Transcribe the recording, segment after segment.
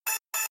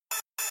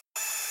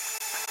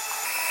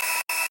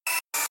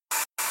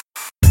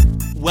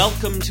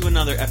Welcome to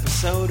another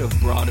episode of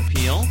Broad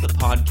Appeal, the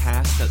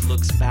podcast that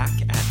looks back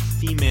at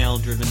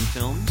female-driven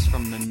films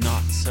from the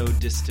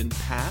not-so-distant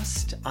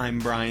past. I'm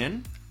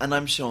Brian. And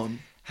I'm Sean.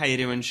 How you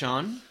doing,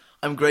 Sean?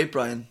 I'm great,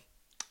 Brian.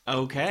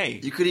 Okay.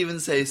 You could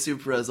even say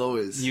super as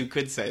always. You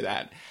could say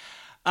that.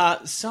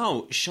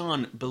 So,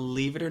 Sean,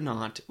 believe it or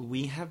not,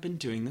 we have been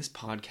doing this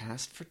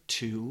podcast for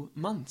 2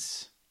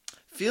 months.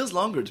 Feels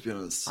longer, to be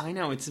honest. I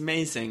know, it's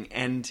amazing.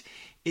 And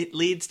it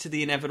leads to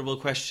the inevitable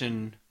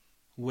question,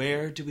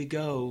 where do we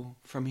go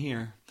from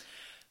here?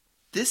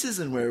 This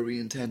isn't where we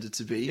intended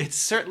to be. It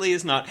certainly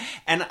is not.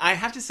 And I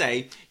have to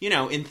say, you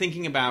know, in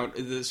thinking about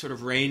the sort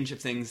of range of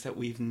things that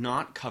we've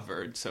not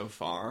covered so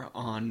far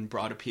on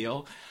Broad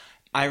Appeal,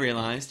 I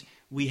realized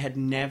we had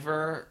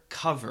never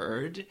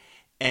covered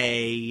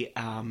a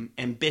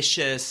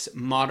ambitious,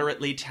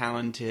 moderately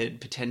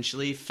talented,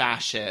 potentially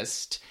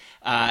fascist,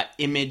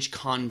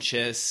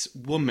 image-conscious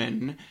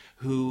woman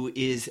who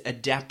is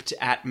adept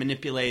at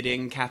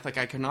manipulating Catholic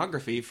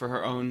iconography for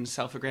her own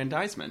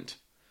self-aggrandizement.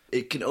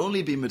 It can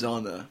only be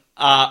Madonna.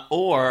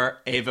 Or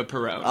Eva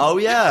Perón. Oh,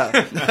 yeah.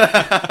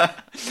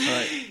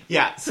 Right.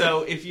 Yeah,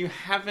 so if you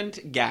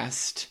haven't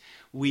guessed,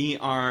 we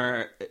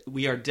are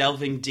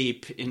delving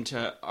deep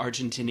into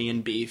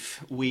Argentinian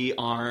beef. We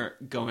are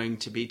going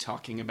to be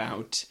talking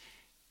about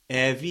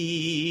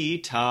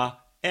Evita.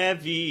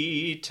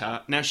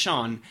 Now,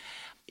 Sean,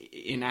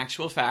 in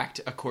actual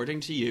fact, according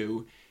to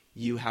you,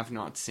 you have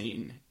not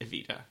seen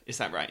Evita. Is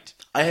that right?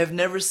 I have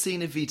never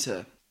seen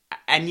Evita.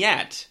 And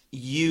yet,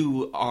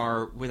 you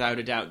are, without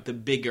a doubt, the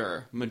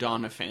bigger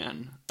Madonna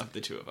fan of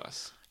the two of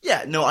us.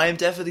 Yeah, no, I am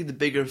definitely the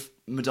bigger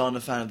Madonna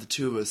fan of the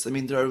two of us. I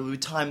mean, there will be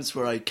times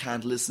where I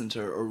can't listen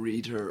to her or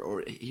read her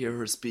or hear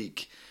her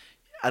speak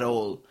at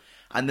all.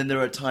 And then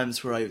there are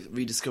times where I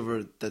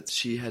rediscover that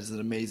she has an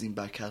amazing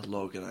back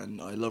catalogue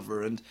and I love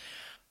her. And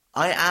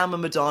I am a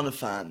Madonna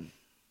fan.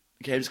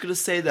 Okay, I'm just going to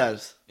say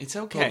that. It's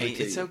okay.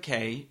 Publicly. It's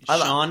okay.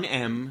 Sean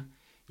M.,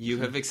 you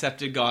have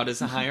accepted God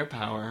as a higher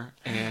power,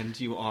 and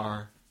you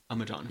are a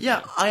Madonna fan. Yeah,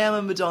 I am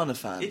a Madonna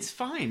fan. It's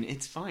fine.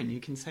 It's fine. You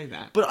can say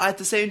that. But at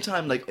the same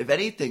time, like, if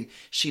anything,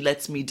 she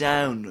lets me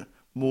down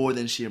more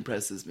than she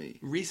impresses me.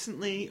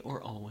 Recently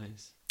or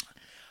always?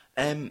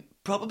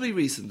 Probably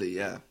recently,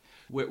 yeah.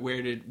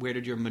 Where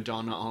did your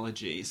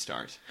Madonnaology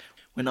start?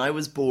 When I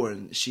was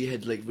born, she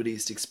had like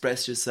released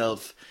Express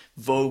Yourself.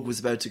 Vogue was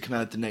about to come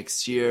out the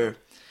next year.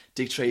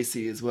 Dick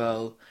Tracy as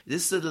well.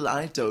 This is a little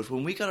anecdote.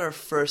 When we got our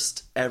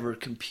first ever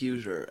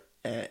computer...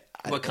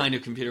 what kind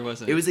of computer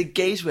was it? It was a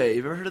Gateway. Have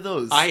you ever heard of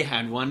those? I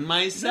had one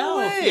myself. No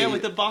way. Yeah,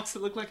 with a box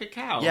that looked like a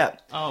cow. Yeah.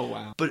 Oh,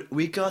 wow. But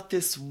we got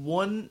this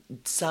one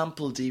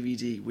sample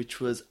DVD,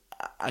 which was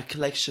a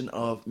collection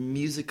of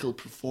musical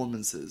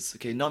performances.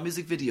 Okay, not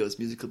music videos,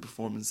 musical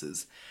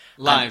performances.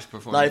 Live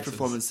performances. Live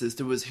performances.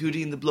 There was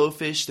Hootie and the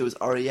Blowfish, there was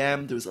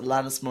R.E.M., there was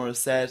Alanis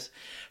Morissette,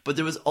 but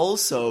there was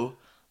also,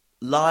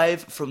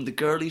 live from the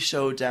girly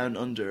show Down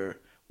Under,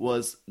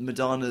 was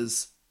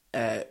Madonna's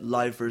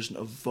live version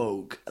of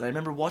Vogue. And I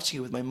remember watching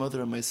it with my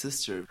mother and my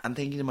sister and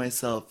thinking to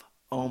myself,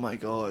 oh my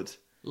god.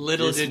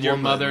 Little did your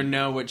mother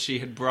know what she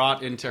had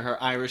brought into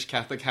her Irish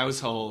Catholic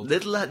household.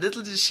 Little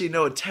did she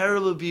know a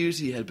terrible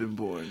beauty had been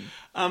born.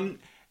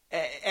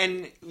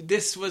 And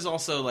this was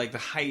also like the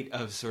height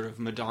of sort of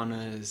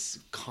Madonna's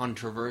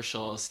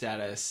controversial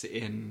status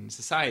in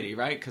society,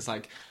 right? Because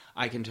like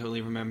I can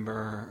totally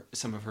remember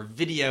some of her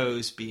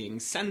videos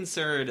being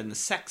censored and the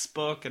sex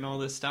book and all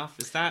this stuff.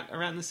 Is that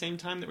around the same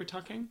time that we're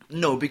talking?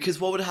 No, because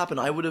what would happen,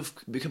 I would have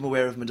become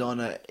aware of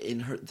Madonna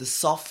in the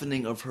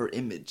softening of her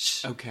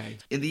image. Okay.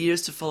 In the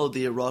years to follow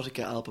the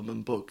Erotica album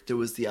and book, there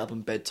was the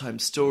album Bedtime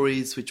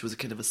Stories, which was a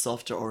kind of a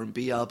softer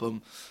R&B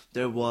album.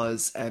 There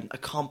was a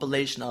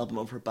compilation album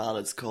of her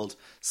ballads called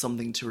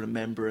Something to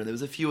Remember, and there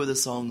was a few other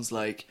songs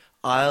like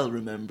I'll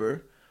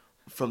Remember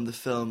from the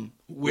film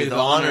With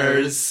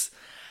Honors.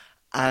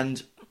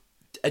 And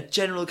a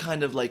general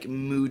kind of like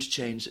mood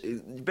change.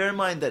 Bear in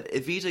mind that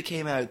Evita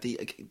came out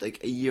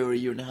a year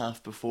and a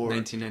half before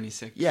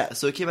 1996. Yeah,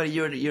 so it came out a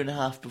year and a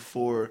half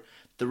before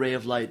the Ray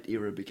of Light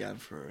era began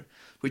for her,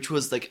 which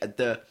was like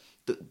the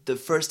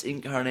first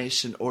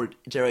incarnation, or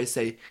dare I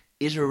say,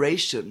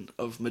 iteration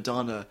of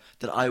Madonna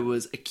that I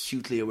was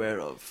acutely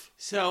aware of.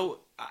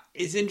 So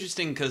it's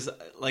interesting because,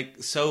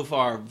 like, so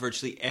far,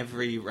 virtually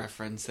every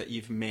reference that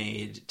you've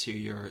made to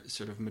your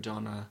sort of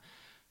Madonna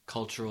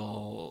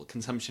cultural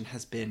consumption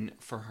has been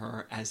for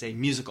her as a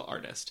musical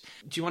artist.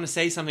 Do you want to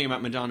say something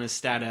about Madonna's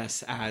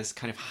status as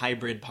kind of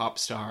hybrid pop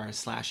star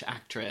 /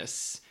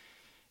 actress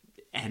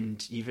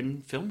and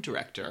even film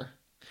director?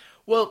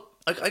 Well,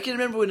 I can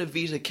remember when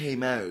Evita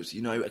came out,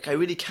 you know, I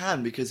really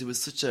can, because it was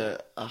such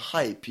a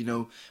hype, you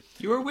know.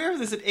 You were aware of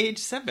this at age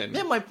 7?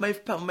 Yeah, my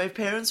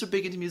parents were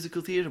big into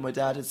musical theatre. My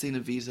dad had seen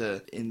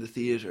Evita in the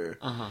theatre.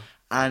 Uh-huh.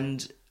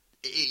 And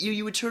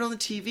you would turn on the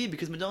TV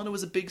because Madonna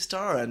was a big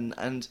star,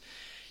 and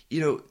you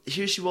know,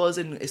 here she was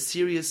in a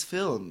serious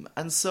film.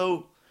 And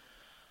so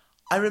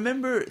I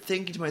remember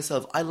thinking to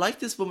myself, I like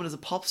this woman as a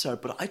pop star,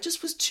 but I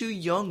just was too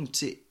young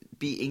to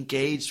be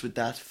engaged with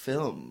that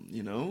film,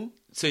 you know?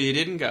 So you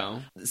didn't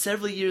go.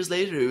 Several years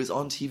later, it was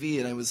on TV,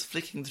 and I was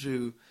flicking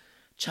through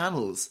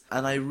channels,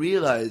 and I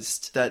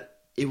realized that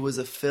it was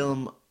a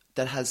film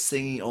that has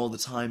singing all the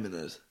time in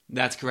it.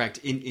 That's correct.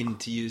 In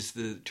to use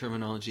the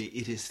terminology,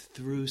 it is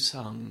through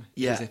sung.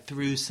 Yeah. It is a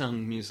through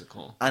sung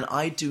musical. And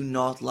I do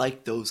not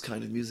like those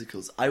kind of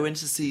musicals. I went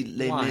to see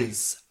Les Why?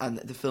 Mis, and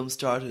the film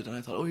started, and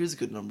I thought, oh, here's a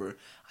good number,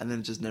 and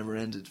then it just never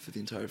ended for the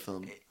entire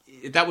film.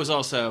 That was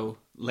also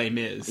Les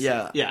Mis.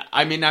 Yeah. Yeah.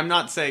 I mean, I'm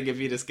not saying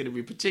Evita's going to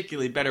be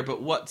particularly better,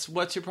 but what's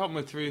your problem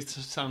with through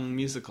sung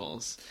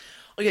musicals?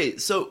 Okay,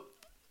 so...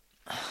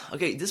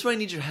 Okay, this is where I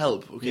need your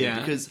help, okay? Yeah,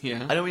 Because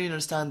yeah. I don't really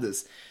understand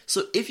this.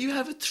 So if you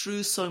have a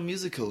true song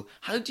musical,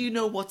 how do you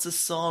know what's a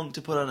song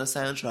to put on a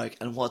soundtrack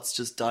and what's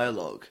just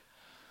dialogue?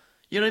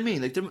 You know what I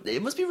mean? Like,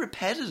 it must be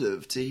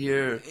repetitive to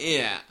hear...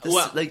 Yeah. This,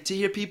 Well, like, to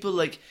hear people,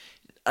 like...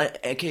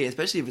 okay,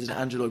 especially if it's an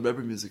Andrew Lloyd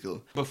Webber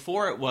musical.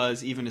 before it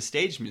was even a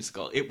stage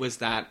musical, it was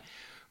that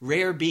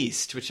rare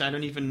beast, which I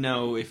don't even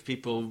know if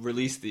people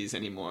release these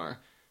anymore,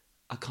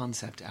 a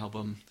concept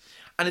album.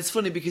 And it's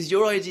funny because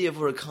your idea of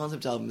what a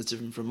concept album is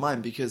different from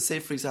mine. Because, say,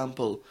 for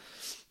example,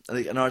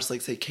 like an artist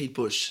like, say, Kate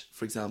Bush,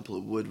 for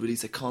example, would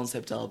release a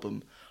concept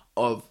album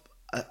of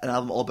an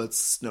album all about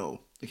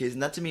snow. Okay,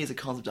 and that to me is a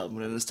concept album.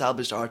 When an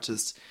established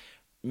artist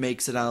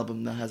makes an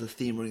album that has a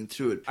theme running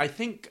through it. I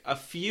think a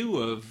few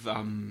of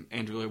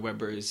Andrew Lloyd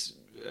Webber's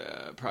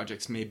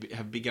projects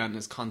have begun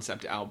as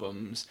concept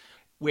albums,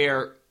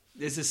 where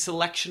there's a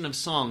selection of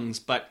songs,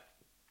 but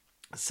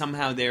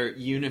somehow they're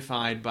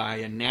unified by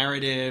a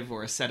narrative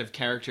or a set of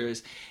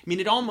characters. I mean,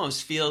 it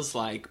almost feels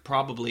like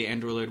probably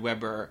Andrew Lloyd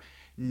Webber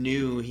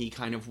knew he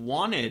kind of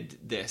wanted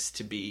this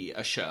to be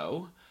a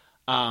show,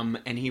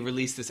 and he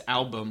released this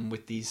album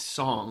with these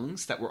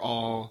songs that were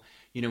all,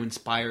 you know,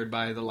 inspired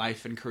by the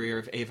life and career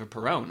of Eva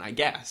Peron, I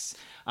guess.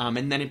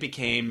 And then it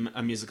became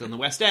a musical in the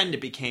West End.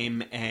 It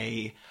became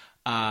a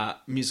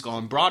musical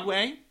on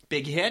Broadway,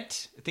 big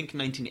hit. I think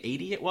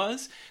 1980 it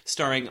was,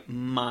 starring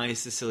my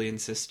Sicilian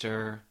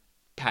sister,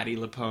 Patti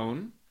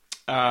LuPone.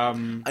 I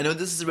know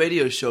this is a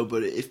radio show,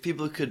 but if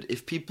people could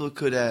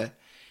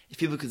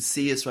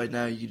see us right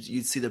now,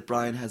 you'd see that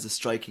Brian has a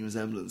striking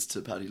resemblance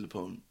to Patti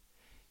LuPone.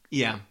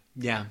 Yeah.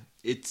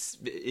 It's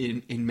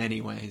in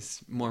many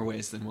ways, more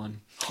ways than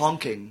one.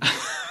 Honking.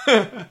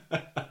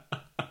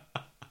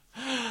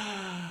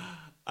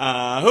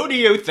 Who do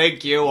you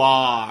think you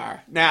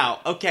are? Now,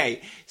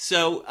 okay,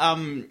 so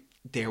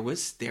there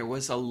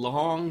was a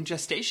long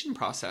gestation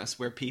process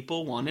where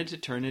people wanted to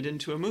turn it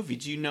into a movie.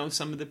 Do you know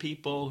some of the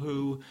people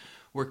who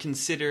were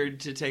considered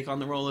to take on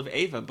the role of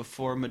Ava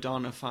before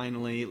Madonna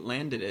finally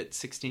landed it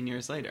 16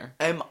 years later?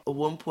 At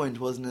one point,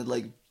 wasn't it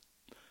like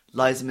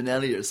Liza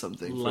Minnelli or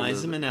something?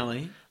 Liza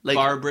Minnelli, like,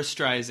 Barbra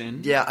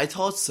Streisand. Yeah, I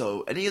thought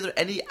so.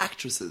 Any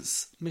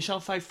actresses? Michelle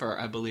Pfeiffer,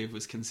 I believe,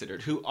 was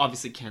considered, who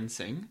obviously can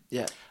sing.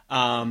 Yeah.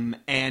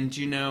 And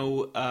you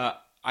know,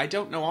 I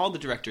don't know all the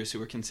directors who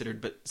were considered,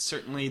 but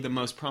certainly the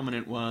most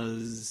prominent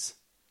was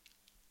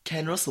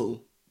Ken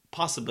Russell.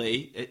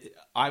 Possibly.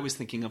 I was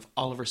thinking of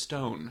Oliver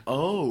Stone.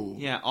 Oh.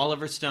 Yeah,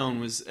 Oliver Stone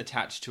was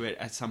attached to it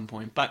at some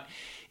point. But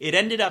it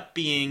ended up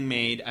being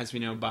made, as we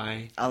know,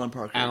 by Alan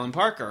Parker. Alan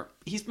Parker.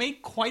 He's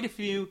made quite a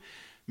few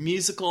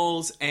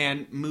musicals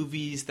and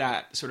movies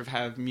that sort of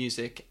have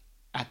music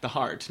at the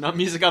heart. Not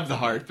music of the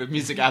heart, but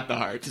music at the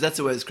heart. Because that's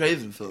a Wes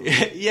Craven film.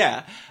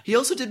 Yeah. He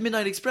also did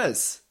Midnight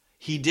Express.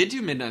 He did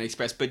do Midnight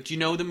Express, but do you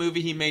know the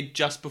movie he made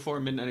just before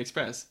Midnight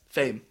Express?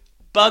 Fame.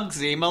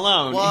 Bugsy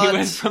Malone. What? He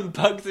went from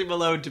Bugsy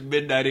Malone to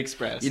Midnight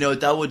Express. You know,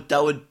 that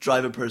would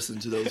drive a person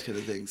to those kind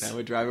of things. That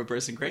would drive a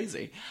person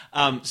crazy.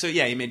 So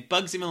yeah, he made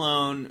Bugsy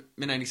Malone,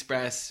 Midnight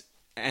Express,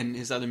 and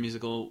his other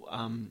musical,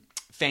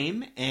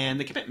 Fame,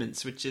 and The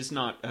Commitments, which is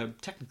not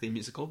technically a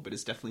musical, but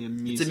it's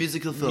definitely It's a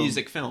musical film.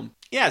 Music film.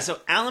 Yeah, so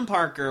Alan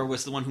Parker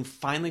was the one who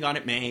finally got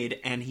it made,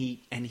 and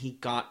he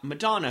got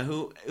Madonna,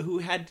 who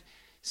had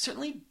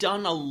certainly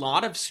done a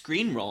lot of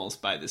screen roles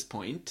by this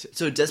point.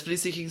 So Desperately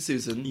Seeking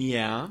Susan.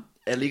 Yeah.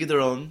 A League of Their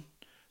Own.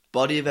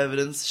 Body of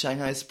Evidence.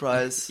 Shanghai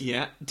Surprise.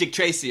 Yeah. Dick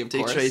Tracy, of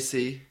course. Dick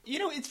Tracy. You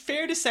know, it's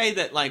fair to say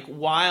that, like,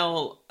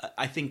 while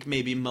I think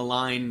maybe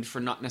maligned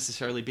for not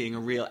necessarily being a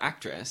real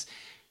actress,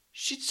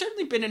 she'd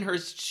certainly been in her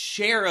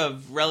share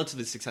of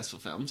relatively successful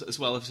films, as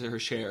well as her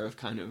share of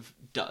kind of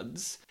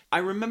duds. I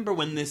remember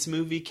when this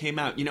movie came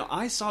out, you know,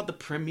 I saw the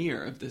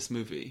premiere of this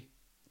movie.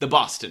 The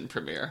Boston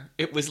premiere.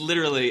 It was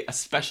literally a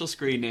special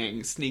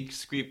screening,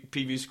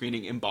 preview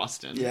screening in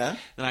Boston. Yeah.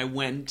 And I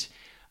went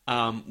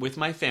with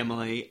my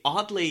family.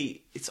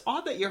 Oddly, it's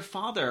odd that your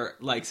father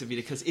likes Evita,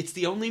 because it's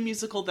the only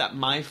musical that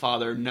my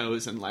father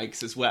knows and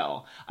likes as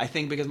well. I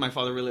think because my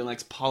father really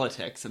likes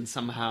politics, and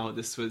somehow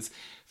this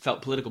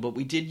felt political. But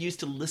we did used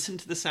to listen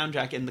to the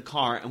soundtrack in the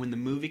car, and when the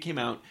movie came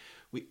out,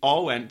 we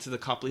all went to the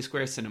Copley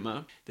Square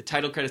Cinema. The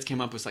title credits came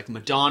up, was like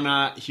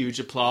Madonna, huge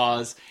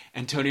applause.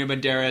 Antonio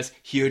Banderas,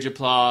 huge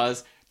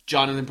applause.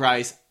 Jonathan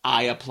Pryce,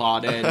 I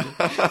applauded.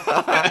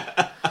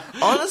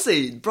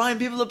 Honestly, Brian,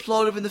 people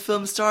applauded when the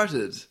film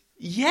started.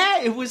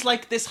 Yeah, it was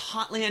like this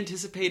hotly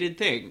anticipated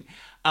thing.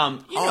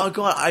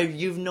 God,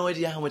 you've no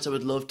idea how much I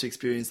would love to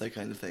experience that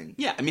kind of thing.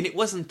 Yeah, I mean, it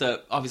wasn't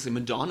obviously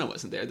Madonna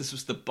wasn't there. This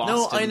was the Boston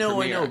No, I know,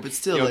 premiere. but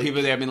still,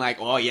 people there have been like,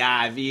 oh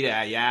yeah,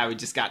 Evita, yeah, we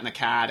just got in the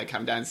car to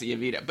come down and see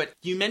Evita. But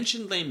you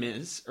mentioned Les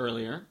Mis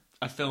earlier,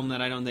 a film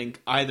that I don't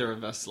think either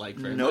of us like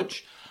very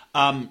much.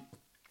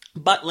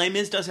 But Les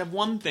Mis does have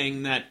one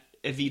thing that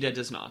Evita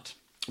does not,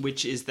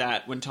 which is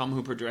that when Tom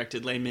Hooper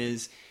directed Les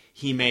Mis,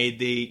 he made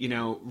the,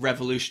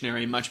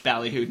 revolutionary, much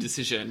ballyhooed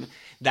decision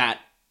that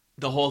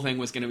the whole thing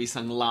was going to be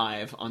sung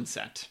live on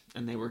set,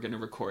 and they were going to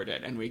record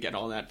it, and we get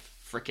all that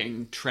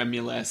freaking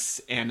tremulous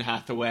Anne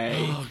Hathaway.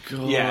 Oh,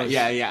 God.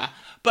 Yeah.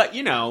 But,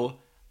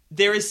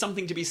 there is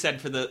something to be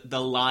said for the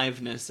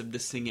liveness of the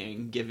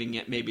singing, giving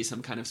it maybe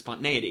some kind of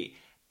spontaneity.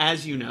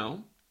 As you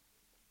know,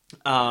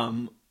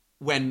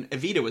 when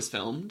Evita was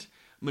filmed,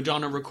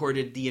 Madonna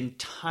recorded the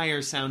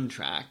entire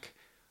soundtrack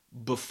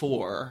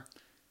before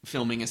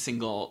filming a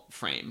single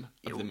frame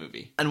of the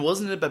movie. And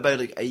wasn't it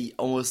about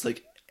almost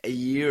a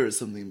year or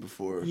something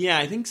before? Yeah,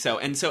 I think so.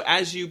 And so,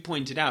 as you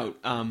pointed out,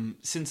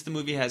 since the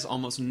movie has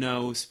almost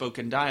no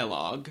spoken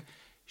dialogue,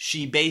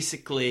 she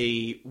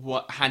basically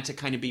had to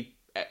kind of be,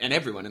 and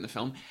everyone in the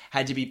film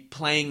had to be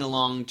playing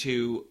along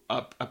to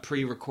a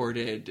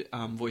pre-recorded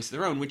voice of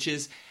their own, which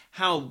is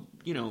how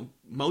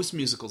most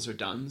musicals are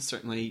done.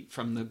 Certainly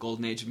from the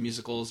golden age of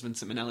musicals,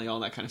 Vincent Minnelli, all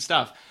that kind of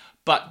stuff.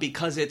 But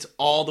because it's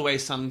all the way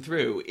sung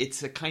through,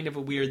 it's a kind of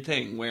a weird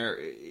thing where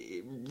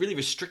really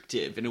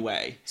restrictive in a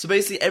way. So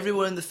basically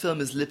everyone in the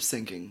film is lip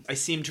syncing. I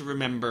seem to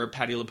remember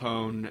Patti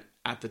LuPone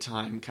at the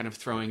time kind of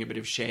throwing a bit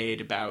of shade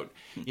about,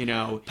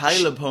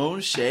 Patti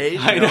LuPone? Shade?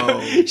 I No.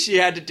 know. She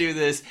had to do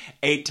this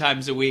 8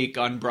 times a week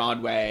on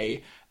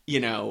Broadway,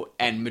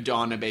 and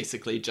Madonna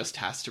basically just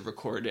has to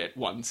record it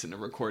once in a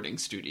recording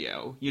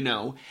studio,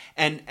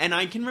 And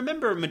I can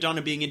remember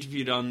Madonna being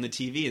interviewed on the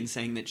TV and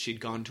saying that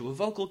she'd gone to a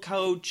vocal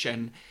coach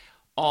and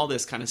all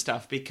this kind of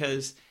stuff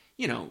because,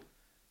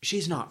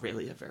 she's not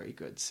really a very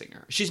good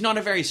singer. She's not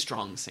a very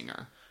strong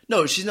singer.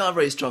 No, she's not a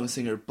very strong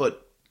singer,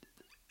 but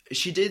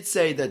she did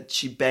say that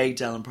she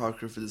begged Alan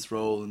Parker for this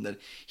role and that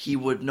he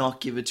would not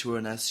give it to her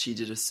unless she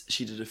did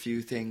a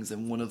few things,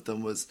 and one of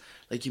them was,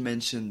 like you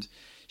mentioned,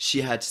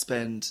 she had to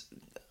spend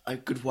a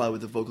good while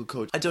with a vocal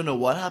coach. I don't know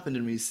what happened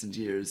in recent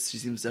years. She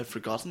seems to have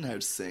forgotten how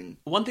to sing.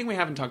 One thing we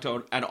haven't talked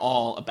at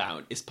all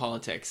about is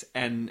politics.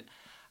 And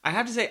I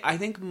have to say, I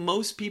think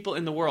most people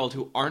in the world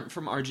who aren't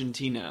from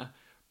Argentina,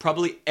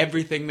 probably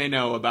everything they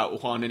know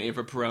about Juan and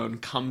Eva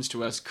Perón comes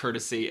to us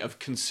courtesy of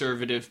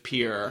conservative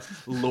peer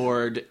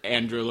Lord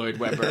Andrew Lloyd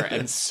Webber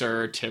and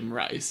Sir Tim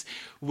Rice,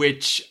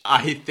 which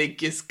I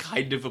think is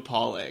kind of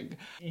appalling.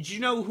 Do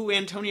you know who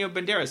Antonio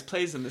Banderas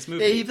plays in this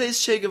movie? Yeah, he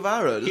plays Che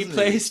Guevara, doesn't he? He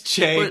plays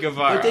Che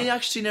Guevara. But they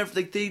actually never,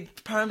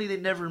 apparently they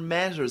never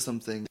met or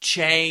something.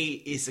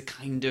 Che is a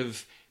kind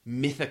of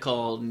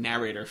mythical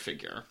narrator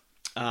figure.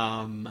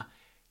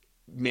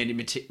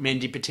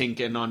 Mandy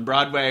Patinkin on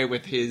Broadway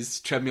with his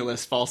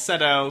tremulous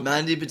falsetto.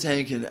 Mandy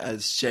Patinkin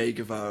as Che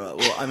Guevara.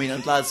 Well, I mean, I'm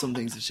glad some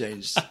things have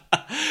changed.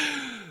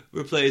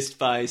 Replaced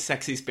by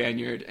sexy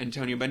Spaniard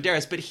Antonio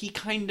Banderas, but he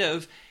kind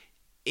of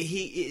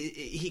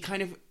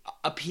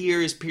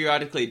appears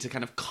periodically to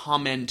kind of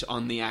comment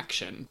on the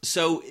action.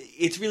 So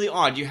it's really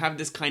odd. You have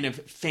this kind of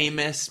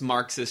famous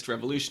Marxist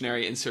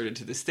revolutionary inserted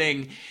to this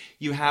thing.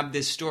 You have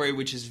this story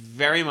which is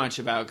very much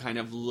about kind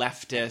of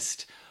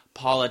leftist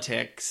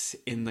politics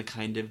in the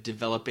kind of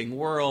developing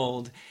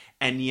world,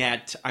 and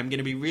yet I'm going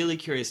to be really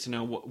curious to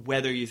know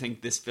whether you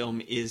think this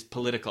film is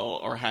political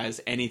or has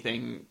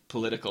anything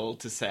political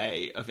to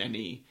say of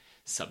any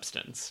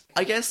substance.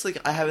 I guess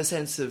I have a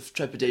sense of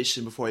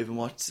trepidation before I even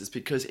watch this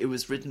because it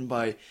was written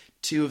by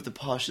 2 of the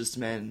poshest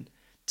men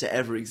to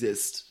ever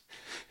exist,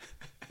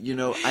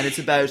 and it's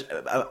about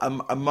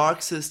a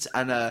Marxist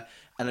and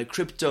a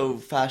crypto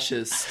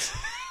fascist.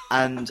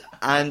 And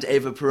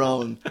Eva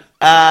Perón.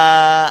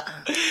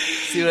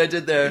 See what I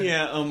did there?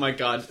 Yeah, oh my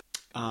God.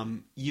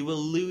 You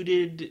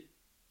alluded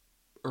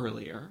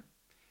earlier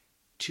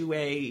to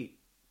a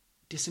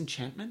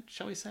disenchantment,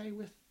 shall we say,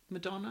 with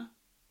Madonna?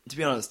 To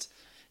be honest,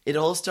 it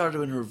all started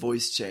when her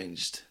voice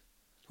changed.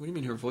 What do you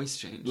mean her voice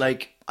changed?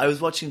 I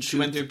was watching She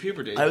went through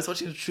puberty. I was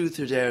watching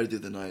Truth or Dare the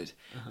other night,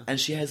 and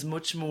she has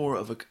much more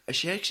of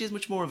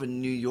a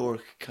New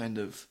York kind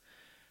of,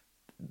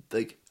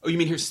 Oh, you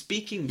mean her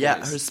speaking voice? Yeah,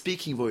 her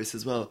speaking voice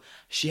as well.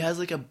 She has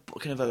a kind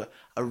of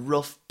a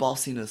rough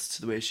bossiness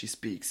to the way she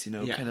speaks,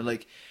 kind of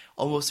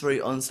almost very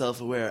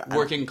unself-aware.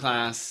 Working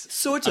class,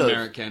 sort of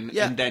American,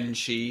 yeah. And then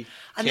she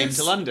came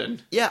to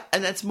London. Yeah,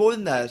 and that's more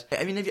than that.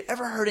 I mean, have you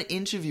ever heard an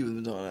interview with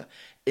Madonna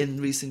in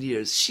recent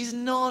years? She's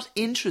not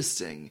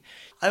interesting.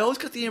 I always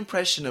got the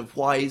impression of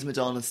why is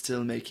Madonna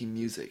still making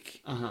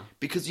music?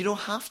 Because you don't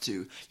have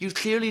to. You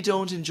clearly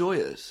don't enjoy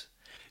it.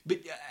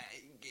 But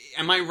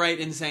am I right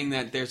in saying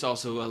that there's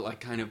also a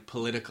kind of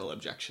political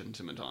objection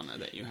to Madonna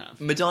that you have?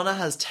 Madonna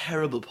has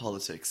terrible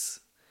politics.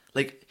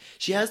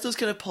 She has those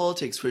kind of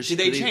politics where Do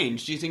they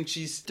change? Do you think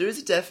she's... There is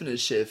a definite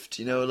shift,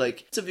 stuff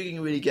you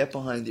can really get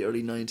behind the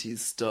early 90s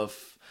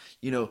stuff,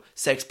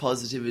 sex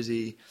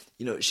positivity,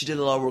 she did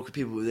a lot of work with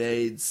people with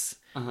AIDS.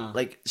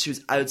 Like, she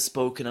was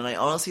outspoken, and I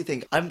honestly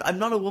think I'm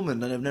not a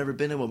woman, and I've never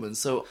been a woman,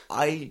 so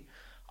I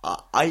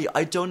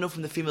don't know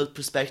from the female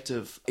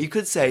perspective. You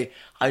could say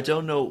I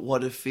don't know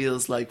what it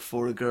feels like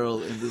for a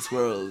girl in this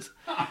world.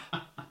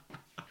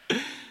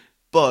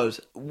 But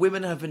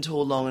women have been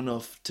told long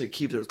enough to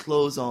keep their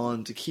clothes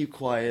on, to keep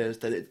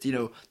quiet, that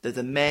that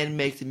the men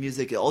make the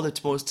music, all the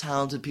most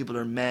talented people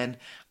are men.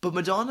 But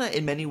Madonna,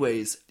 in many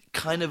ways,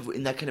 kind of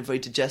in that kind of very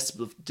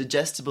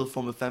digestible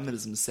form of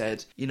feminism,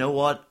 said, you know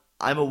what?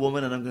 I'm a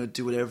woman and I'm going to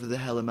do whatever the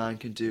hell a man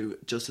can do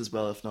just as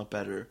well, if not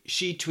better.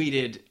 She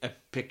tweeted a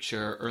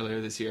picture earlier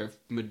this year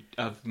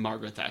of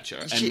Margaret Thatcher.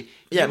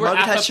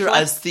 Margaret Thatcher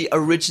as the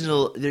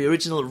original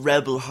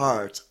rebel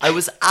heart. I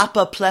was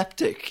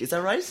apoplectic. Is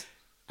that right?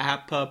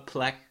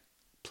 Apoplectic?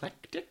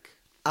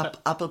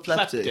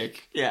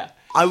 Apoplectic. Yeah.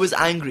 I was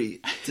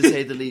angry, to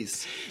say the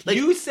least. Like,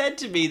 you said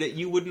to me that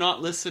you would not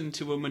listen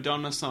to a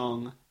Madonna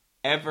song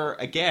ever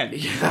again.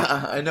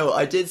 Yeah, I know.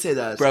 I did say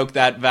that. Broke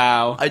that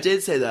vow. I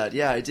did say that.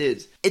 Yeah, I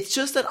did. It's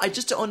just that I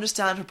just don't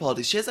understand her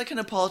politics. She has that kind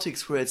of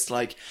politics where it's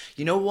like,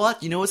 you know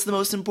what? You know what's the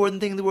most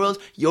important thing in the world?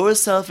 Your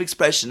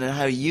self-expression and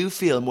how you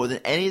feel more than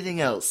anything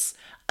else.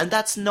 And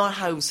that's not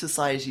how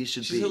society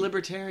should be. She's a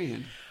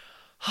libertarian.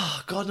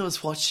 God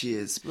knows what she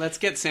is. Let's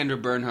get Sandra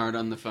Bernhard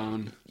on the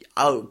phone.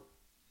 Oh,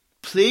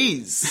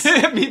 please.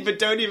 I mean, but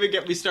don't even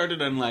get me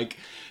started on like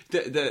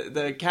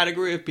the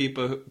category of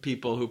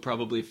people who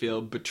probably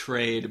feel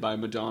betrayed by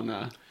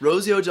Madonna.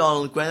 Rosie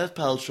O'Donnell, Gwyneth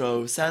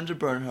Paltrow, Sandra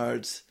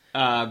Bernhard,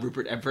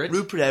 Rupert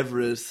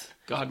Everett.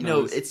 God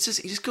knows. It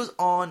just goes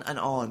on and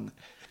on.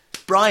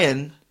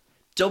 Brian,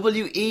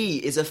 W.E.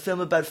 is a film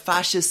about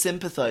fascist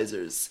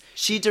sympathizers.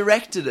 She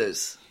directed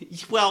it.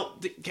 Well,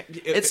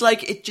 it's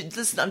like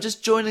listen, I'm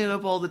just joining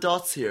up all the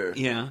dots here.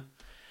 Yeah.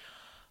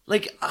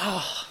 Like,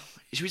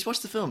 should we just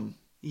watch the film?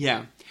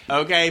 Yeah.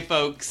 Okay,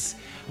 folks.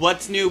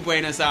 What's new,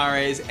 Buenos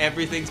Aires?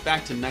 Everything's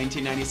back to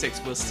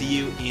 1996. We'll see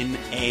you in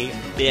a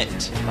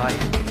bit. Bye.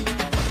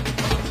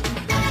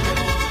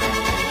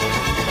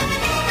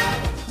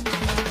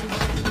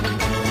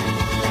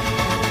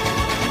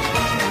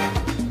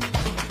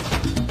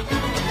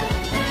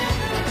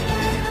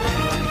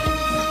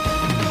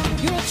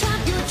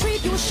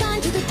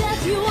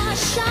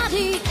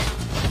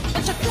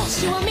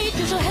 You and me,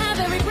 you shall have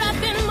every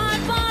breath in my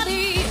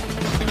body.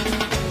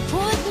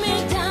 Put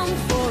me down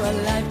for a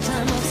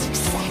lifetime of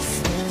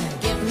success.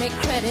 Give me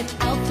credit,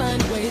 I'll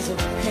find ways of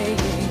paying.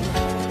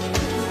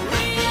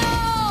 Rio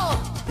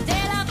de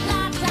la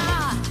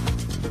Plata,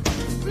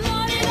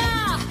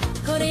 Florida,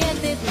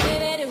 Corrientes,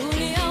 Nueve de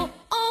Julio.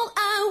 All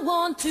I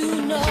want to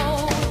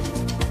know.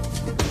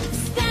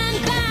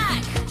 Stand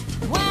back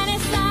when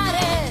it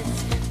started,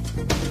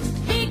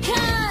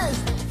 because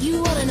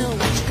you wanna know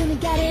what you're gonna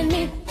get in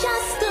me.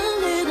 Just a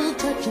little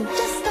touch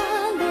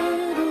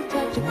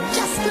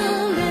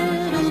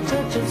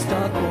of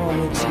star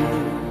quality.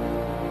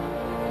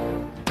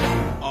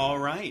 All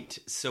right,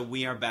 so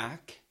we are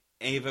back.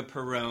 Eva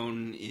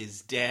Perón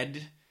is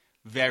dead.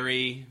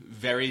 Very,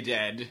 very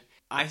dead.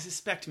 I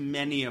suspect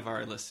many of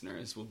our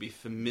listeners will be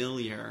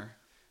familiar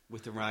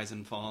with the rise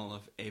and fall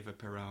of Eva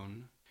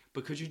Perón.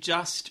 But could you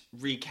just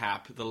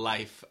recap the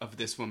life of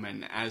this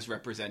woman as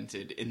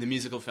represented in the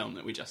musical film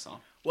that we just saw?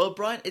 Well,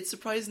 Brian, it's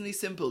surprisingly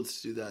simple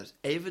to do that.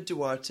 Eva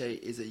Duarte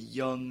is a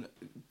young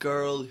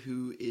girl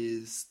who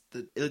is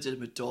the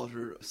illegitimate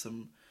daughter of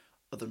some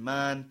other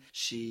man.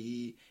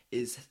 She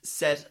is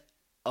set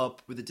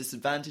up with a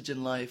disadvantage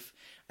in life,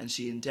 and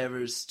she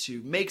endeavours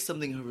to make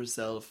something of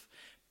herself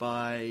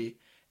by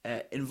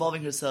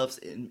involving herself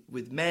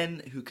with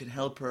men who can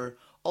help her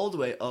all the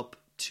way up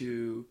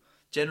to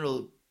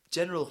General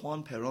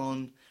Juan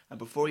Perón, and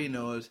before you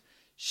know it,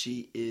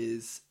 she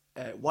is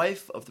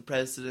wife of the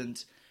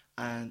president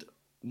and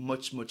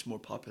much, much more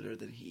popular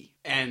than he.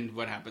 And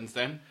what happens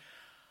then?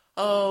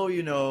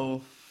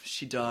 Oh,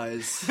 she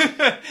dies.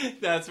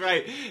 That's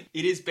right.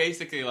 It is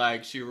basically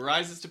like she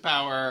rises to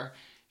power,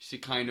 she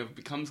kind of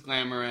becomes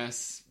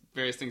glamorous,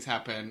 various things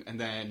happen, and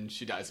then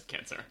she dies of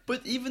cancer.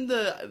 But even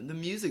the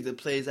music that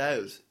plays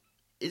out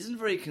isn't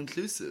very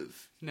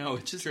conclusive. No,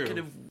 it's just true. kind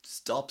of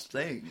stops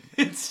playing.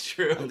 It's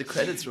true. And the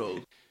credits roll.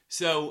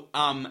 So,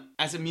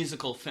 as a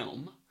musical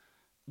film,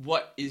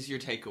 what is your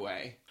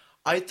takeaway?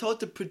 I thought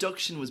the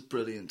production was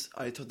brilliant.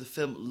 I thought the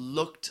film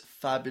looked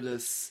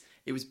fabulous.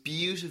 It was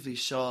beautifully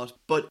shot.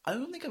 But I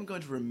don't think I'm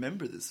going to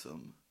remember this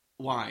film.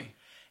 Why?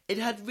 It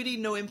had really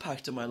no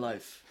impact on my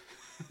life.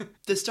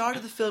 The start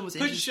of the film was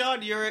interesting.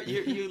 But Sean,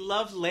 you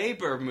love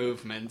labour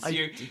movements.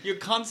 You're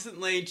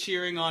constantly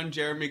cheering on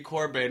Jeremy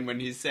Corbyn when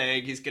he's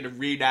saying he's going to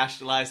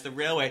renationalise the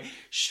railway.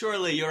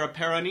 Surely you're a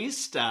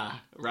Peronista,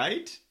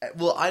 right?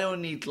 Well, I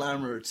don't need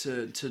glamour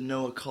to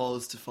know a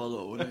cause to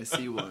follow when I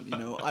see one.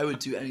 I would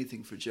do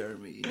anything for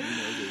Jeremy. You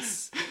know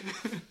this.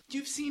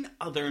 You've seen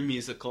other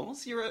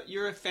musicals.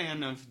 You're a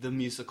fan of the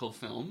musical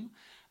film.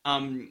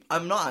 I'm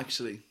not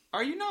actually.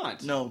 Are you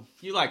not? No.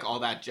 You like All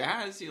That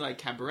Jazz? You like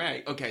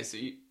Cabaret? Okay, so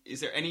is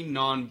there any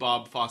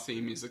non-Bob Fosse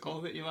musical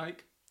that you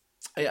like?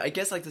 I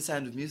guess like The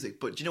Sound of Music,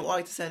 but do you know why I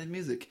like The Sound of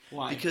Music?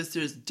 Why? Because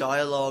there's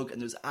dialogue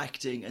and there's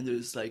acting and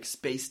there's like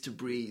space to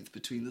breathe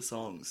between the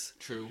songs.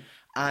 True.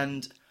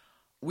 And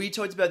we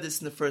talked about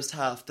this in the first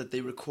half, that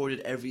they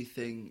recorded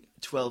everything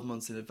 12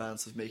 months in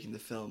advance of making the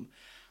film.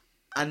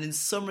 And in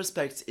some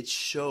respects it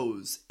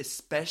shows,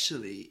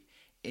 especially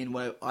in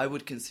what I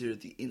would consider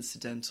the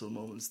incidental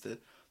moments, the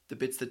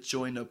bits that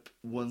join up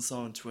one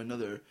song to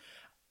another.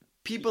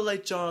 People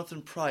like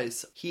Jonathan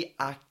Pryce, he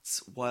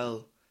acts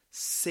while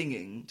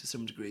singing to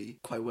some degree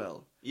quite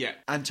well. Yeah.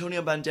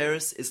 Antonio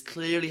Banderas is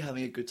clearly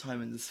having a good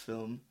time in this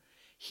film.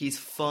 He's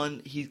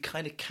fun, he's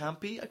kind of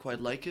campy, I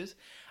quite like it.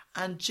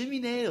 And Jimmy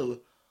Nail,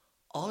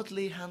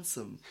 oddly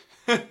handsome.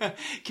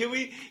 Can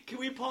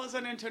we pause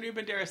on Antonio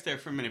Banderas there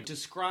for a minute?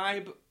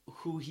 Describe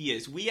who he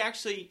is. We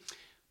actually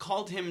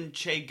called him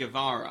Che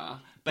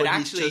Guevara, but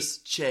actually he's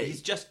just Che.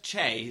 He's just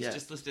Che. He's Yeah.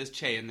 just listed as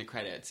Che in the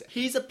credits.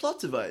 He's a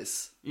plot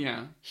device.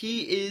 Yeah.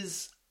 He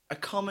is a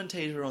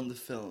commentator on the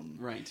film.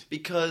 Right.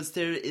 Because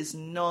there is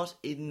not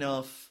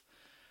enough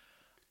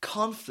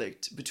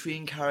conflict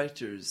between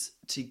characters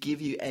to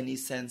give you any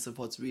sense of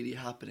what's really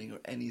happening or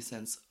any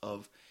sense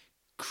of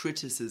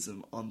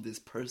criticism on this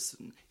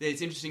person.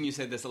 It's interesting you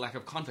said there's a lack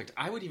of conflict.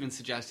 I would even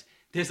suggest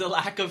there's a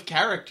lack of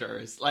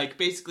characters. Like,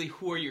 basically,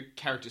 who are your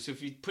characters? So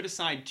if you put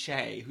aside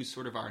Che, who's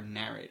sort of our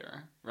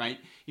narrator, right?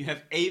 You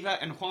have Ava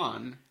and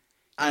Juan.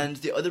 And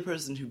the other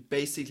person who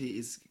basically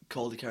is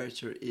called a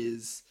character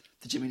is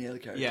the Jimmy Nail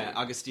character. Yeah,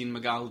 Augustine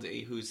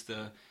Magaldi, who's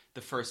the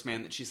first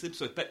man that she sleeps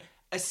with. But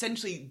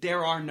essentially,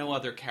 there are no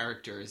other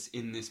characters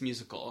in this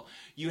musical.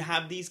 You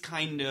have these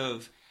kind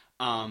of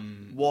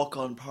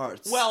walk-on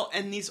parts. well,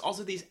 and these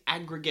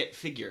aggregate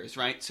figures,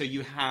 right? So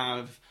you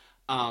have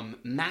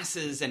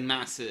masses and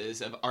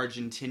masses of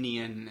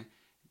Argentinian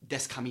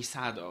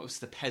descamisados,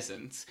 the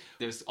peasants.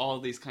 There's all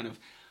these kind of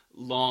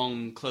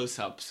long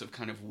close-ups of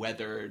kind of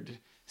weathered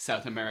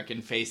South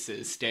American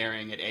faces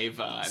staring at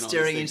Ava. And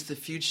staring all into the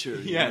future.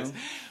 You Yes. know?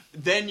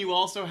 Then you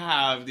also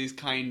have these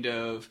kind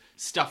of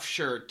stuffed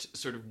shirt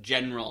sort of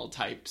general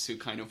types who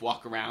kind of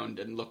walk around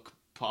and look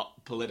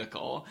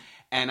political.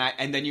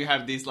 And then you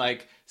have these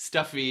like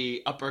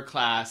stuffy upper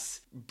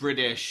class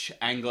British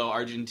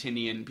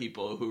Anglo-Argentinian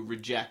people who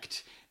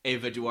reject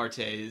Ava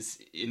Duarte's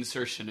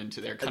insertion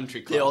into their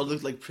country club. They all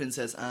look like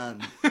Princess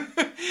Anne.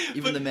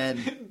 Even the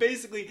men.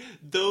 Basically,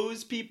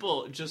 those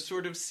people just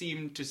sort of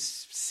seem to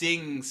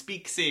sing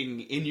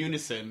in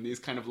unison these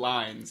kind of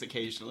lines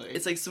occasionally.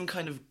 It's like some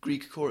kind of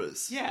Greek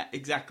chorus. Yeah,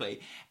 exactly.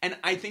 And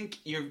I think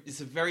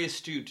it's a very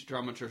astute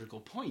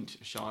dramaturgical point,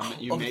 Sean,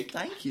 that you make.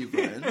 Thank you,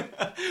 Brian.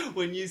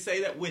 When you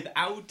say that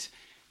without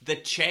the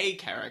Che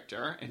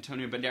character,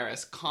 Antonio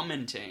Banderas,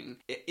 commenting,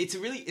 it's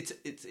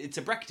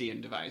a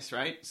Brechtian device,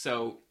 right?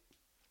 So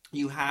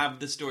you have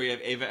the story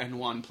of Ava and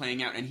Juan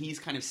playing out, and he's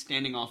kind of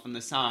standing off on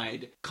the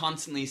side,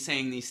 constantly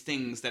saying these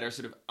things that are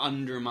sort of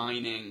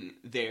undermining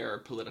their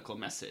political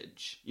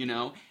message, you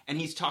know? And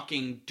he's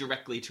talking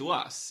directly to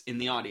us in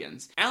the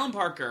audience. Alan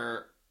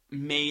Parker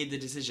made the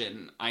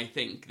decision, I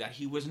think, that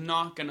he was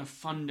not going to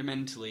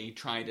fundamentally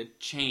try to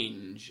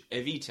change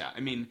Evita. I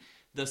mean,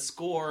 the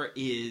score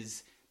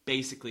is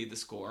basically the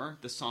score.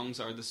 The songs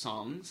are the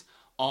songs.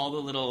 All the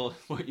little,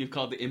 what you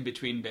call the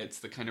in-between bits,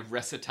 the kind of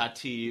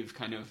recitative,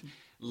 kind of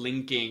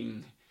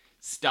linking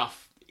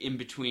stuff in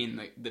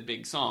between the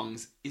big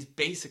songs is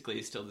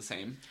basically still the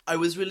same. I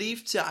was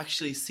relieved to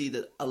actually see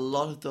that a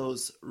lot of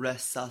those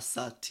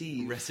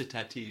recitative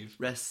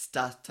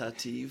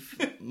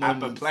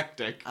moments,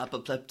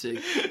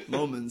 apoplectic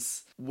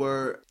moments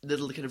were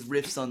little kind of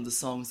riffs on the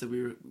songs that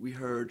we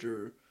heard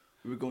or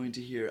we were going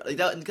to hear. Like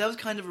that was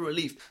kind of a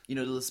relief. You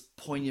know, those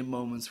poignant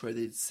moments where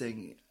they'd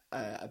sing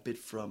a bit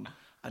from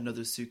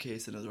Another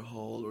Suitcase, Another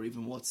Hall, or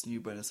even What's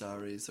New Buenos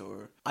Aires,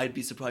 or I'd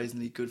Be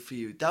Surprisingly Good for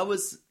You.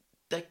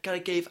 That kind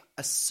of gave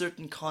a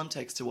certain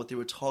context to what they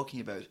were talking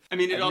about. I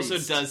mean, it at also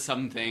least. does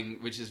something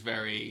which is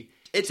very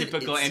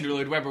typical it's- Andrew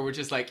Lloyd Webber, which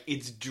is like,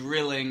 it's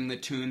drilling the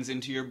tunes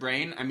into your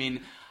brain. I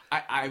mean,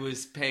 I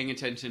was paying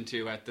attention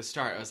to at the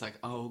start, I was like,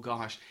 oh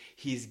gosh,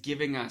 he's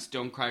giving us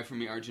Don't Cry For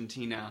Me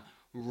Argentina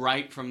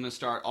right from the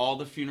start. All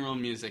the funeral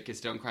music is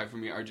Don't Cry For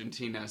Me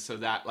Argentina, so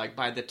that like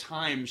by the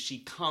time she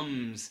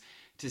comes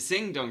to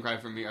sing Don't Cry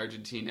For Me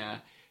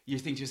Argentina, you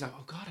think to yourself,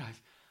 oh god,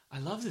 I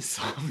love this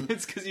song.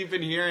 It's because you've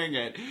been hearing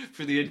it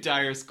for the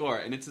entire score,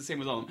 and it's the same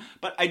with all of them.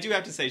 But I do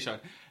have to say, Sean,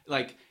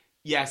 like,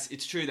 yes,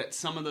 it's true that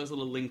some of those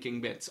little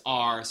linking bits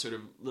are sort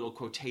of little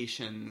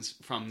quotations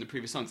from the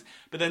previous songs,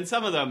 but then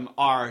some of them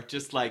are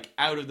just like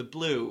out of the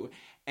blue,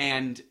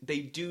 and they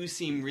do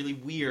seem really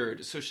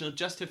weird. So she'll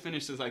just have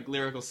finished this like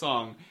lyrical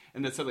song,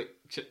 and then suddenly,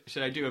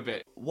 should I do a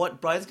bit? What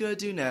Brian's going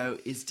to do now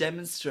is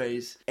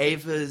demonstrate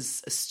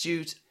Ava's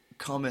astute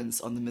comments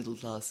on the middle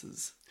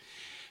classes.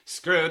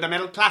 Screw the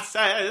middle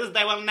classes,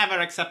 they will never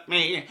accept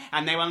me,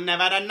 and they will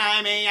never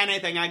deny me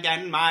anything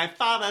again. My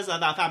fathers of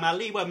the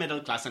family were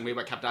middle class, and we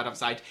were kept out of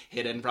sight,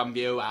 hidden from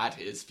view at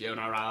his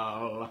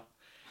funeral.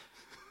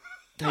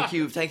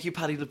 Thank you,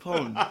 Paddy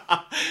LuPone.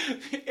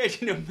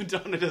 You know,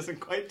 Madonna doesn't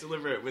quite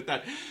deliver it with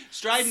that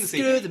stridency.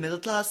 Screw the middle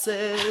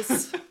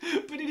classes.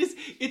 But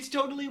it's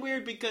totally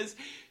weird because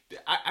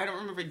I don't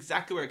remember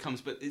exactly where it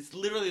comes, but it's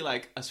literally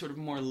like a sort of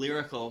more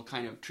lyrical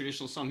kind of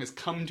traditional song has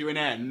come to an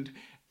end,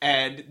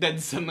 and then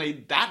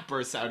suddenly that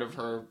bursts out of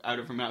her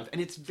mouth,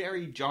 and it's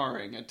very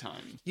jarring at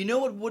times. You know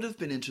what would have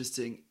been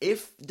interesting?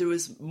 If there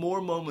was more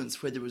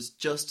moments where there was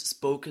just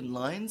spoken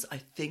lines, I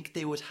think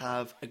they would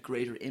have a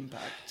greater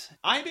impact.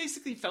 I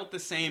basically felt the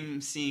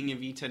same seeing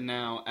Evita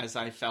now as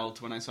I felt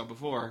when I saw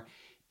before.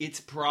 It's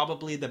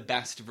probably the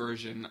best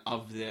version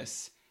of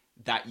this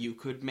that you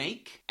could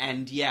make,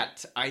 and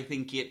yet I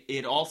think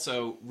it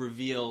also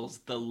reveals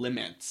the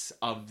limits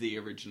of the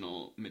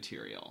original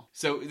material.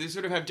 So they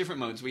sort of have different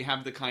modes. We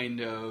have the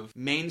kind of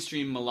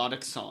mainstream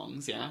melodic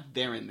songs, yeah,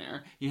 they're in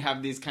there. You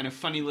have these kind of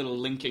funny little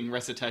linking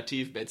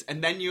recitative bits,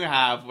 and then you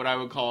have what I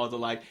would call the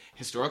like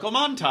historical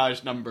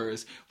montage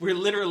numbers, where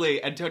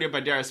literally Antonio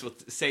Banderas will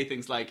say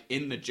things like,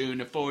 in the June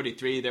of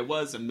 43 there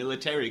was a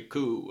military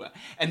coup,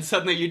 and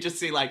suddenly you just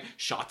see like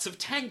shots of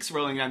tanks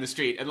rolling down the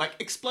street and like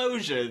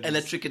explosions,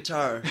 Electric guitar.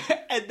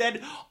 and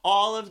then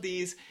all of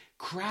these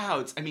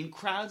crowds and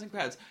crowds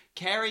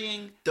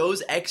carrying...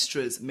 Those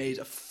extras made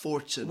a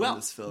fortune in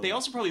this film. They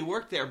also probably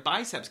worked their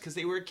biceps because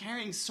they were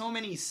carrying so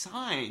many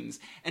signs,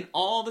 and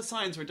all the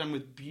signs were done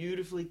with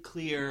beautifully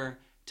clear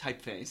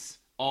typeface.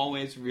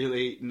 Always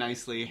really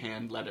nicely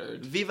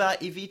hand-lettered. Viva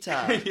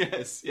Evita!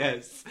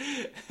 Yes.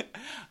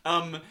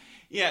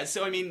 Yeah,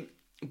 so I mean,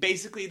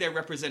 basically their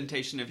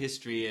representation of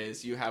history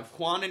is you have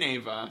Juan and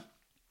Eva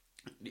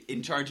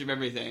in charge of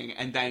everything,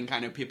 and then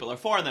kind of people are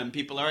for them,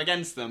 people are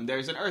against them,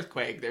 there's an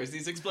earthquake, there's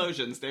these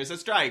explosions, there's a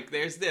strike,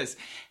 there's this.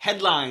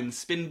 Headlines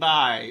spin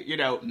by, you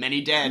know,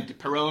 many dead,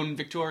 Perón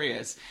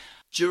victorious.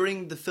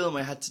 During the film,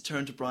 I had to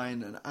turn to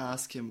Brian and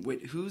ask him,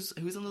 wait, who's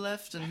on the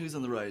left and who's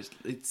on the right?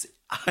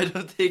 I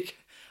don't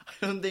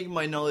think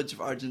my knowledge of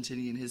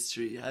Argentinian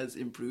history has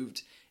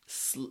improved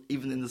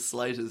even in the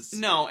slightest.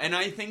 No, and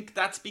I think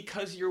that's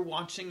because you're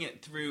watching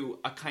it through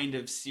a kind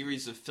of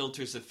series of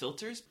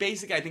filters.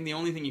 Basically, I think the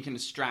only thing you can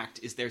extract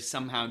is there's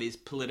somehow these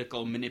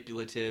political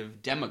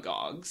manipulative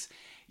demagogues.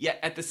 Yet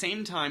at the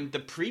same time, the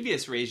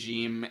previous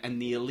regime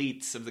and the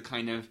elites of the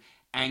kind of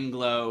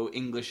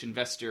Anglo-English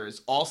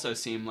investors also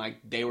seem like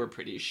they were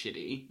pretty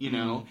shitty, you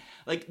know?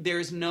 Like,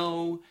 there's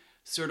no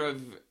sort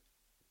of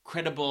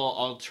credible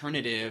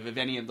alternative of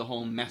any of the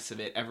whole mess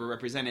of it ever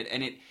represented.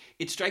 And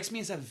it strikes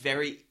me as a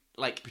very,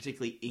 like,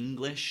 particularly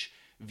English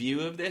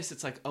view of this.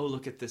 It's like, oh,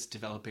 look at this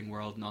developing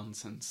world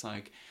nonsense.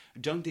 Like,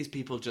 don't these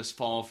people just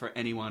fall for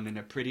anyone in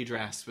a pretty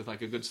dress with,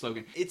 like, a good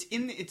slogan? It's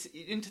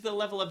into the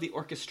level of the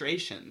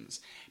orchestrations.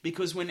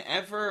 Because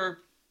whenever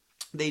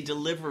they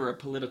deliver a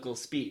political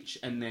speech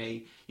and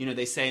they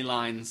say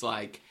lines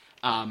like,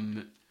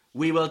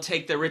 we will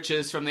take the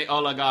riches from the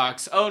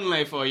oligarchs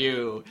only for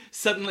you.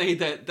 Suddenly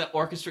the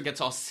orchestra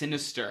gets all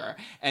sinister.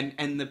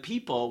 And the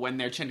people, when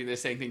they're chanting, they're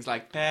saying things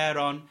like,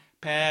 Perón,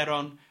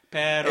 Perón,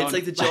 Perón. It's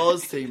like the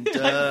Jaws theme.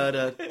 Da,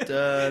 da, da,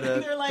 da,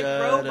 They're like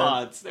da,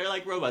 robots. They're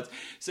like robots.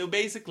 So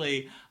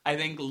basically, I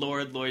think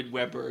Lord Lloyd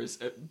Webber's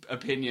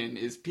opinion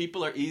is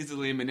people are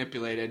easily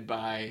manipulated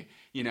by,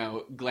 you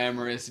know,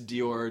 glamorous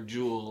Dior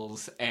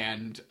jewels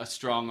and a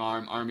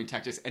strong-arm army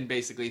tactics and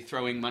basically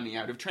throwing money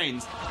out of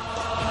trains.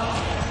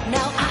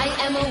 Now I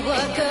am a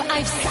worker,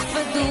 I've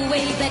suffered the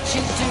way that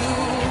you do.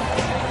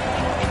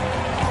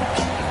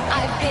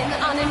 I've been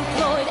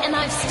unemployed and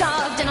I've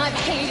starved and I've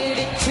hated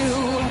it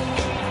too.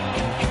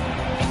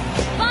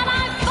 But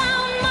I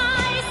found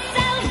my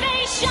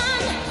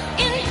salvation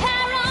in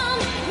Perón.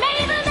 May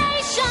the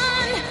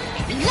nation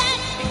let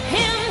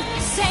him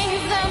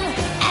save them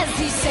as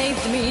he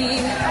saved me.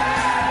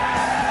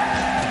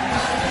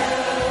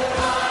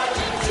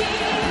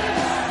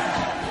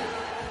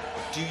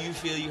 Do you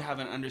feel you have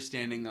an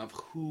understanding of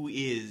who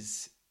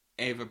is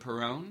Eva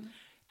Perón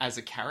as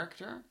a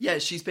character? Yeah,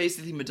 she's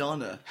basically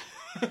Madonna.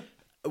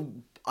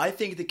 I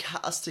think the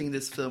casting in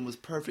this film was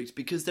perfect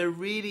because there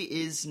really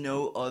is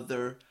no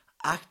other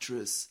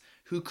actress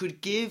who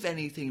could give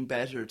anything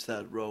better to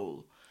that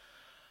role.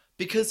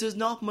 Because there's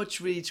not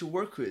much really to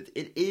work with.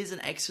 It is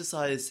an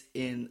exercise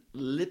in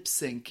lip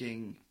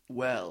syncing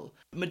well.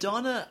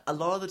 Madonna, a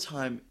lot of the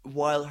time,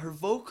 while her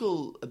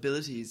vocal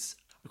abilities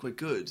are quite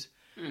good,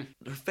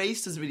 her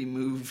face doesn't really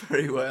move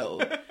very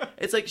well.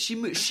 It's like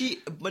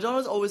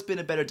Madonna's always been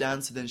a better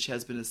dancer than she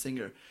has been a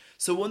singer.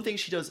 So one thing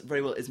she does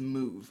very well is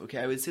move, okay?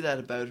 I would say that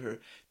about her.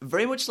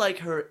 Very much like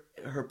her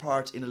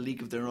part in A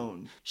League of Their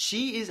Own.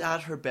 She is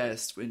at her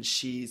best when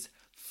she's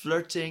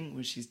flirting,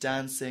 when she's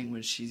dancing,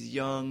 when she's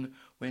young,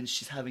 when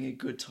she's having a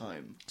good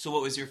time. So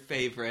what was your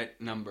favorite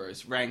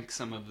numbers? Rank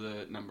some of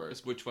the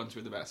numbers. Which ones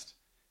were the best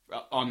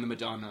on the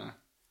Madonna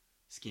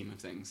scheme of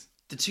things?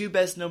 The two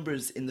best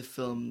numbers in the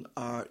film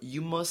are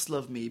You Must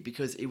Love Me,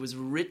 because it was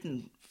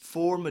written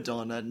for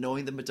Madonna,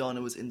 knowing that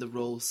Madonna was in the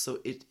role, so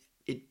it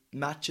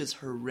matches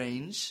her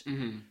range.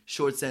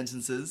 Short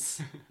sentences,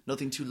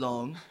 nothing too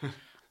long.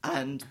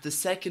 And the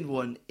second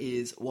one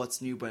is What's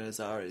New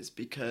Buenos Aires,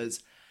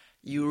 because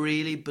you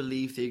really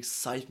believe the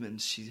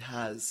excitement she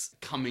has.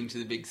 Coming to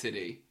the big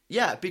city.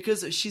 Yeah,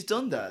 because she's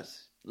done that.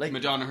 Like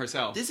Madonna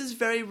herself. This is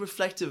very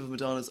reflective of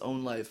Madonna's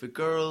own life. A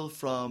girl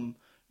from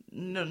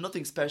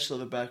nothing special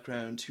of a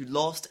background who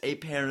lost a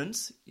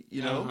parent,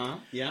 you know,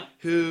 Yeah.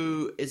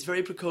 who is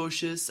very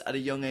precocious at a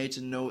young age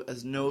and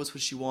knows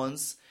what she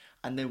wants,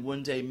 and then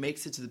one day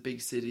makes it to the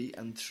big city,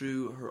 and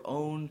through her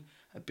own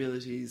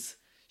abilities,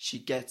 she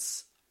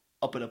gets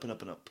up and up and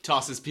up and up.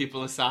 Tosses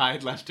people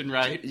aside left and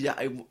right.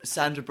 Yeah,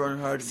 Sandra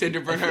Bernhard. Sandra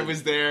Bernhard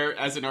was there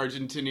as an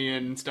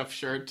Argentinian stuffed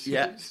shirt.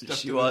 Yeah,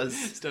 she was.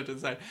 Stuffed to the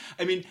side.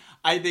 I mean,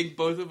 I think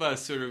both of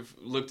us sort of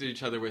looked at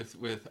each other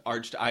with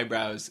arched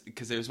eyebrows,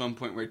 because there was one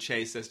point where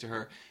Che says to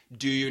her,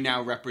 "Do you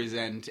now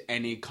represent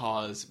any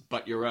cause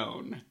but your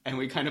own?" And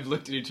we kind of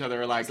looked at each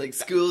other like... It's like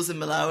schools in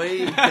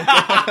Malawi.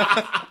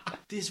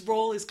 This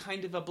role is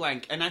kind of a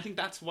blank. And I think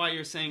that's why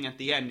you're saying at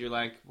the end, you're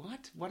like,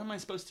 what? What am I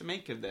supposed to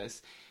make of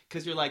this?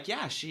 Because you're like,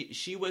 yeah,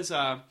 she was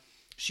a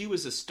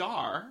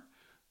star,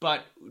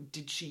 but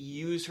did she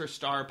use her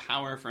star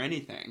power for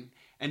anything?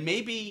 And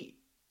maybe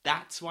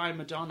that's why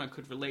Madonna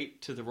could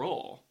relate to the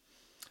role.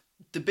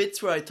 The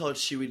bits where I thought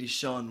she really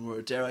shone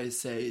were, dare I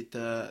say,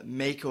 the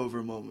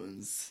makeover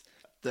moments.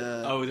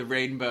 The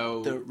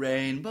rainbow. The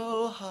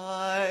rainbow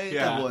high.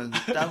 Yeah.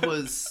 That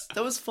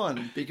was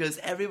fun, because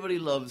everybody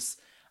loves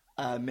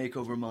a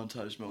makeover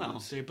montage moment.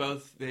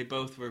 Well, they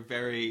both were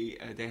very.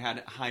 They had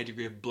a high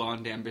degree of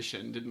blonde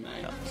ambition, didn't they?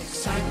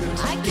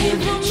 I came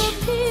from the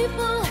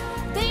people,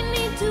 they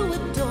need to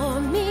adore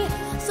me.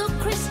 So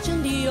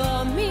Christian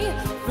Dior me,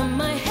 from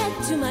my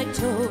head to my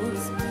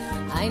toes.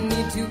 I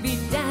need to be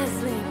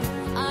dazzling,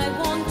 I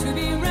want to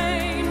be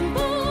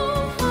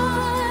rainbow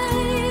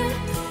high.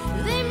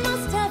 They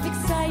must have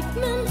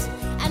excitement,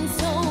 and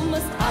so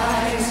must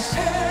I. Eyes,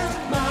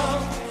 hair,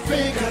 mouth,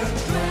 figure,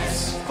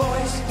 dress,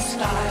 voice,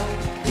 style,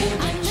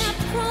 I'm that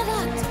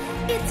product,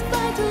 it's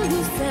vital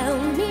you sell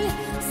me.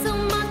 So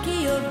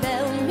monkey or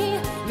bell me,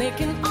 make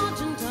an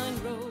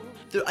Argentine roll.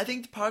 I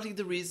think partly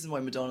the reason why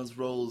Madonna's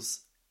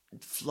roles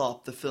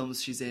flop, the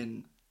films she's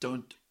in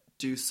don't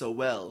do so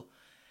well,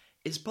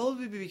 is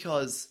probably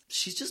because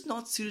she's just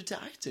not suited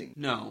to acting.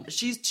 No.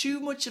 She's too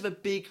much of a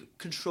big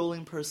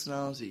controlling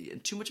personality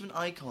and too much of an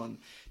icon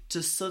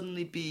to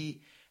suddenly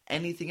be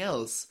anything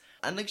else.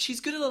 And like, she's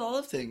good at a lot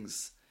of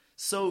things.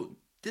 So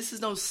this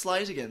is no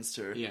slight against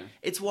her. Yeah.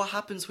 It's what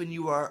happens when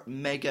you are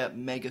mega,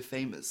 mega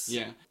famous.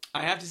 Yeah.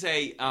 I have to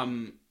say,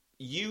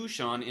 you,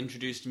 Sean,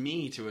 introduced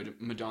me to a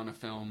Madonna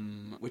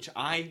film, which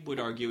I would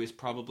argue is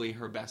probably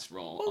her best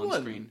role What on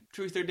one? screen.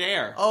 Truth or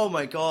Dare. Oh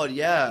my god,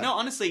 yeah. No,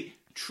 honestly,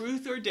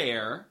 Truth or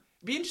Dare.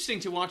 It'd be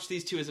interesting to watch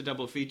these two as a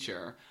double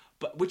feature,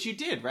 but which you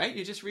did, right?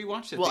 You just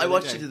rewatched it. Well, the I other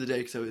watched day. it the other day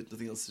because I had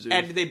nothing else to do.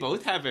 And they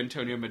both have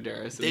Antonio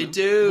Banderas. In They them.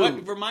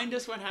 do. Remind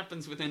us what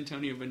happens with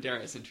Antonio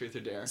Banderas in Truth or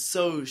Dare.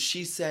 So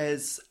she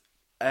says,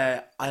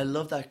 I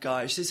love that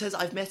guy. She says,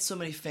 I've met so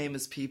many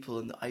famous people,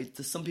 and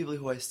there's some people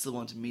who I still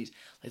want to meet.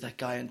 Like that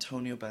guy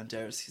Antonio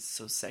Banderas, he's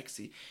so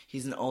sexy.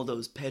 He's in all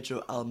those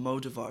Pedro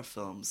Almodovar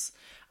films.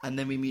 And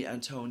then we meet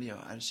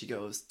Antonio, and she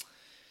goes,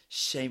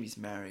 shame he's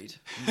married.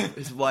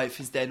 His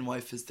then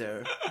wife is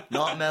there.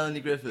 Not Melanie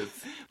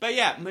Griffith. But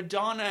yeah,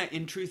 Madonna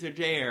in Truth or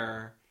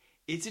Dare,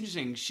 it's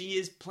interesting. She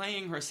is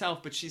playing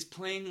herself, but she's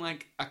playing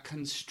like a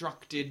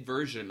constructed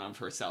version of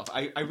herself.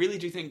 I really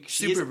do think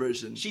Super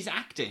version. She's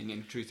acting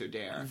in Truth or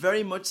Dare.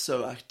 Very much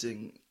so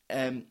acting.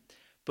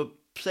 But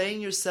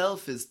playing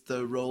yourself is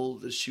the role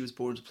that she was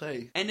born to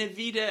play. And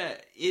Evita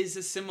is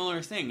a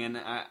similar thing, and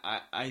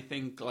I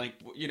think, like,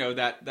 you know,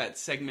 that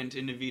segment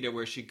in Evita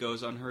where she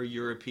goes on her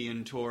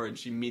European tour and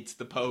she meets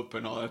the Pope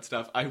and all that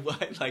stuff. I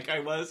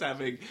was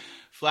having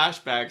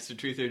flashbacks to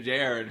Truth or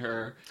Dare and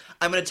her.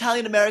 I'm an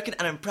Italian American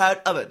and I'm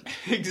proud of it.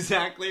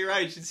 Exactly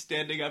right. She's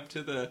standing up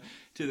to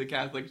the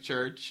Catholic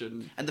Church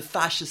and the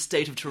fascist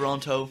state of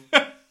Toronto.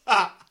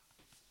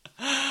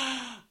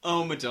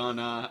 oh,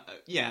 Madonna.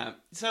 Yeah.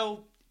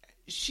 So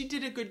she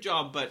did a good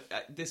job, but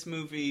this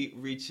movie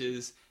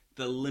reaches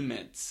the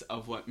limits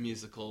of what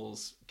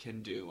musicals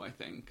can do, I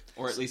think.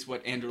 Or at least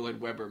what Andrew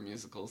Lloyd Webber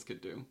musicals could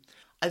do.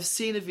 I've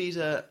seen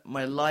Evita.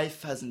 My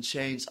life hasn't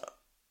changed.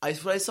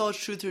 When I saw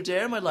Truth or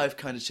Dare, my life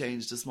kind of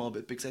changed a small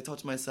bit, because I thought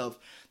to myself,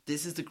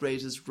 this is the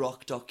greatest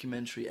rock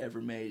documentary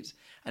ever made.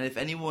 And if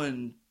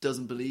anyone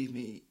doesn't believe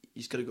me,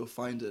 you just got to go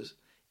find it.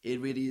 It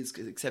really is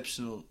an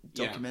exceptional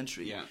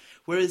documentary. Yeah.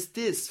 Whereas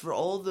this, for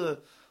all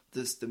the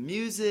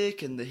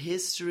music and the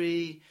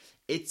history,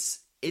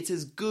 it's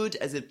as good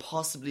as it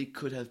possibly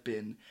could have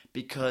been,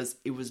 because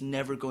it was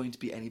never going to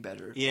be any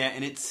better. Yeah,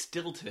 and it's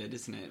stilted,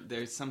 isn't it?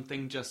 There's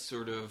something just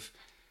sort of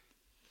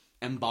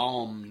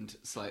embalmed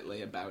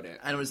slightly about it.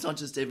 And it's not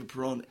just David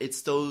Perron,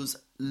 it's those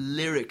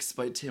lyrics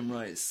by Tim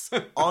Rice.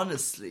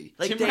 Honestly.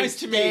 Tim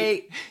Rice, to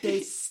me,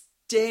 they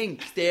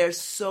stink. They're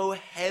so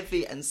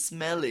heavy and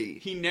smelly.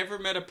 He never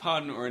met a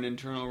pun or an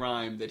internal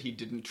rhyme that he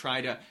didn't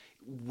try to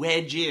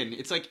wedge in.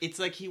 It's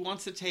like he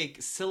wants to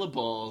take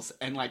syllables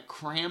and like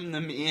cram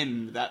them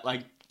in that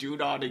like do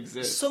not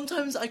exist.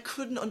 Sometimes I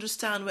couldn't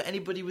understand what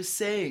anybody was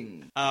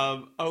saying.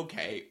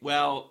 Okay,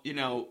 well, you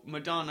know,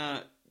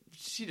 Madonna,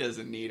 she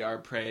doesn't need our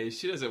praise.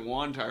 She doesn't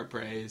want our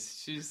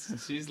praise.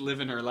 She's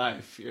living her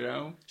life, you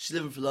know? She's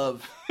living for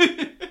love.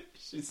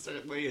 She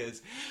certainly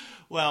is.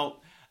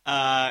 Well,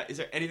 is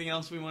there anything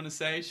else we want to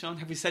say, Sean?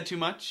 Have we said too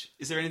much?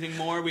 Is there anything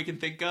more we can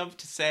think of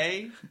to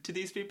say to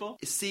these people?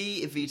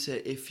 See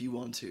Evita if you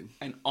want to.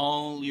 And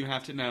all you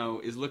have to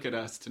know is look at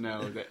us to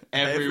know that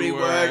every, Every word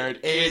word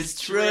is is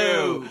true.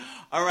 true.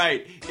 All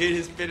right, it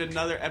has been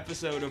another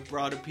episode of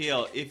Broad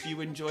Appeal. If you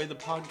enjoy the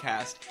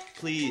podcast,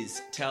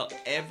 please tell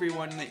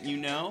everyone that you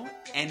know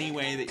any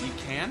way that you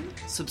can.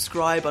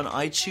 Subscribe on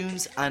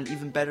iTunes, and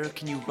even better,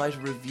 can you write a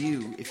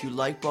review? If you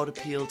like Broad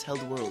Appeal, tell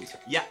the world.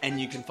 Yeah, and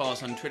you can follow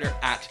us on Twitter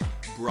at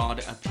Broad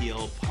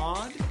Appeal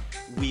Pod.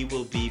 We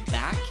will be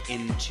back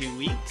in 2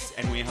 weeks,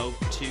 and we hope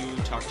to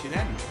talk to you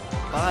then.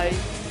 Bye.